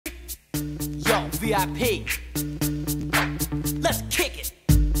Yo, VIP. Let's kick it.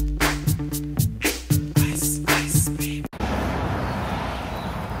 Ice, ice, baby.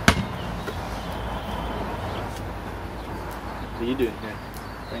 What are you doing here?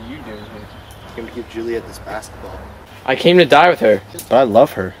 What are you doing here? I'm gonna give Juliet this basketball. I came to die with her. But I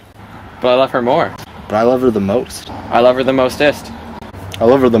love her. But I love her more. But I love her the most. I love her the mostest. I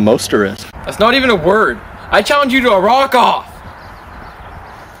love her the mosterest. That's not even a word. I challenge you to a rock-off.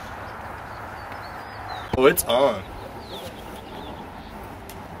 Oh, it's on.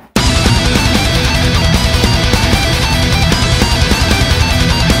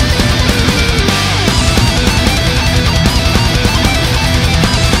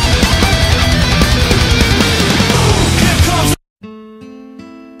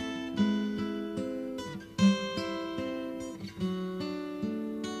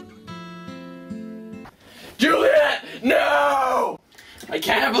 Juliet, no! I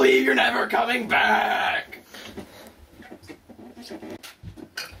can't believe you're never coming back.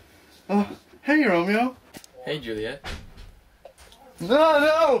 Oh, hey, Romeo. Hey, Juliet.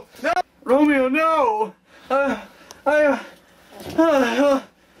 No! Romeo, no!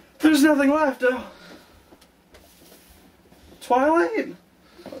 There's nothing left. Twilight?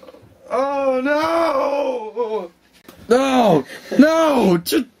 Oh, no! No!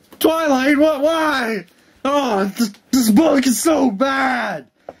 Twilight, what? Why? Oh, this book is so bad!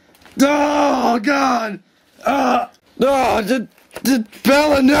 Oh, God! No!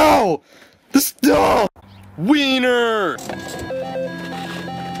 Bella, no! Wiener!